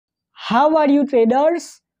How are you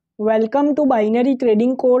traders? Welcome to Binary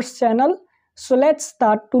Trading Course channel. So let's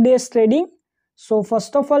start today's trading. So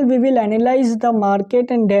first of all we will analyze the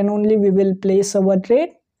market and then only we will place our trade.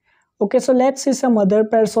 Okay, so let's see some other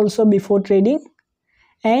pairs also before trading.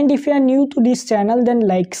 And if you are new to this channel, then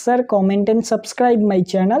like, share, comment and subscribe my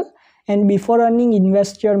channel. And before earning,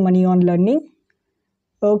 invest your money on learning.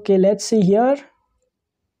 Okay, let's see here.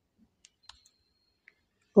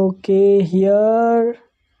 Okay, here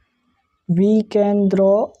we can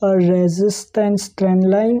draw a resistance trend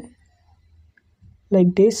line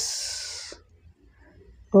like this.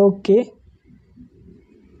 Okay,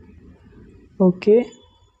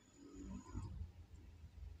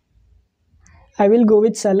 I will go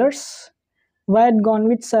with sellers. Why I'd gone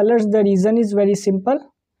with sellers? The reason is very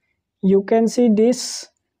simple. You can see this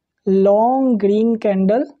long green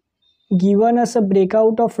candle given us a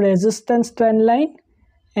breakout of resistance trend line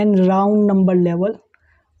and round number level.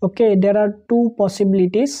 Okay, there are two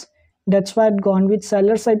possibilities. That's why I'd gone with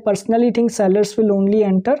sellers. I personally think sellers will only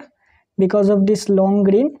enter because of this long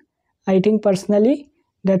green. I think personally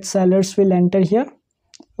that sellers will enter here.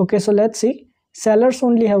 Okay, so let's see. Sellers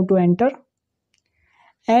only have to enter.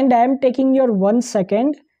 And I am taking your 1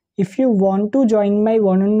 second. If you want to join my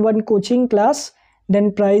one-on-one coaching class,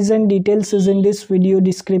 then price and details is in this video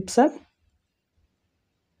description.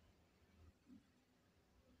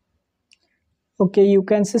 Okay, you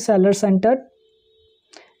can see sellers entered.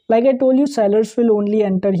 Like I told you, sellers will only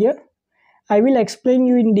enter here. I will explain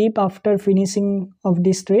you in deep after finishing of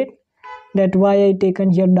this trade. That's why I taken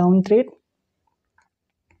here down trade.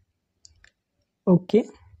 Okay.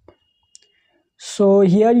 So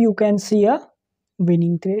here you can see a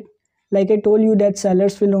winning trade. Like I told you that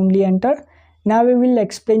sellers will only enter. Now we will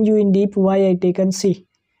explain you in deep why I taken C.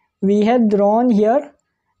 We had drawn here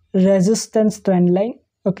resistance trend line.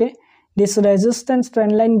 Okay, this resistance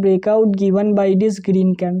trend line breakout given by this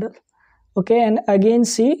green candle. Okay, and again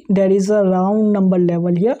see there is a round number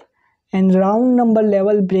level here, and round number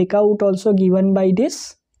level breakout also given by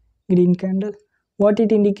this green candle. What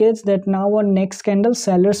it indicates that now on next candle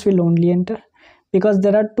sellers will only enter because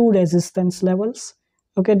there are two resistance levels.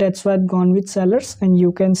 Okay, that's why I've gone with sellers, and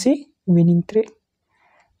you can see winning trade.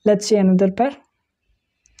 Let's see another pair.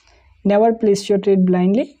 Never place your trade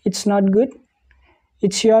blindly. It's not good.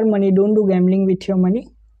 It's your money. Don't do gambling with your money.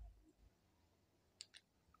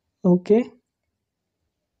 Okay,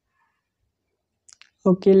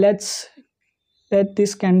 let's let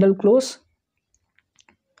this candle close.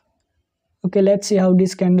 Okay, let's see how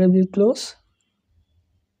this candle will close.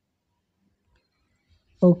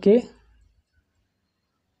 Okay,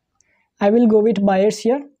 I will go with buyers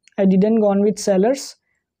here. I didn't go on with sellers.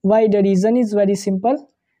 Why? The reason is very simple.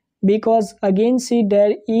 Because again see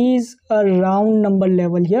there is a round number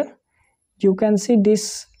level here. You can see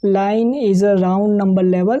this line is a round number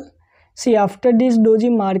level. See, after this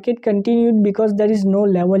doji market continued because there is no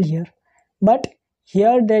level here, but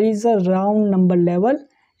here there is a round number level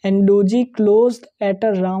and doji closed at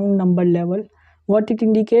a round number level. What it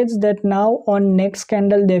indicates that now on next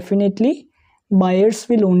candle definitely buyers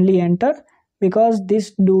will only enter because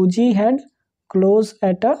this doji had closed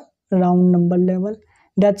at a round number level.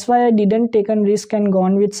 That's why I didn't take a risk and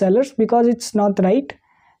gone with sellers because it's not right.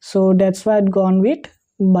 So that's why I'd gone with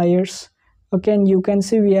buyers. Okay, and you can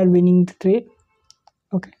see we are winning the trade.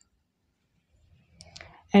 Okay,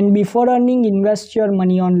 and before earning, invest your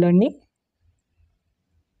money on learning.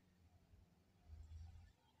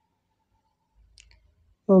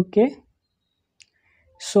 Okay,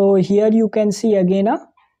 so here you can see again a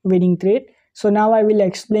winning trade. So now I will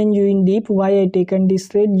explain you in deep why I taken this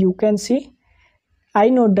trade. You can see I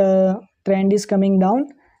know the trend is coming down,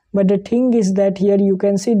 but the thing is that here you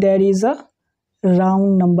can see there is a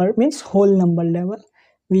round number, means whole number level,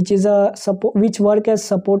 which is a support, which work as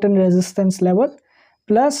support and resistance level,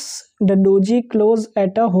 plus the doji close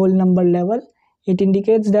at a whole number level. It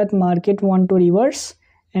indicates that market want to reverse,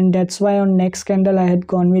 and that's why on next candle I had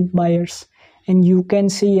gone with buyers, and you can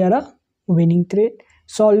see here a winning trade.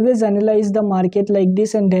 So always analyze the market like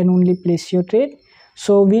this and then only place your trade.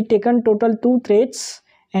 So we taken total 2 trades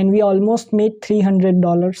and we almost made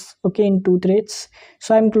 $300, okay, in 2 trades.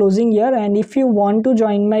 So I'm closing here, and if you want to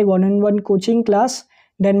join my one-on-one coaching class,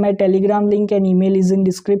 then my Telegram link and email is in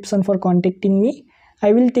description for contacting me.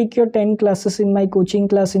 I will take your 10 classes in my coaching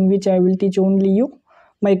class in which I will teach only you.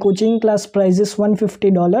 My coaching class price is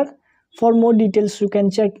 $150. For more details you can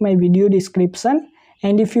check my video description.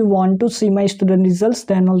 And if you want to see my student results,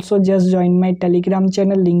 then also just join my Telegram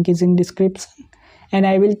channel, link is in description. And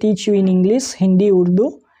I will teach you in English, Hindi,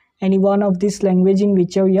 Urdu, any one of this language in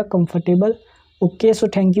whichever you are comfortable. Okay, so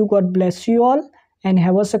thank you. God bless you all. and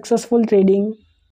have a successful trading.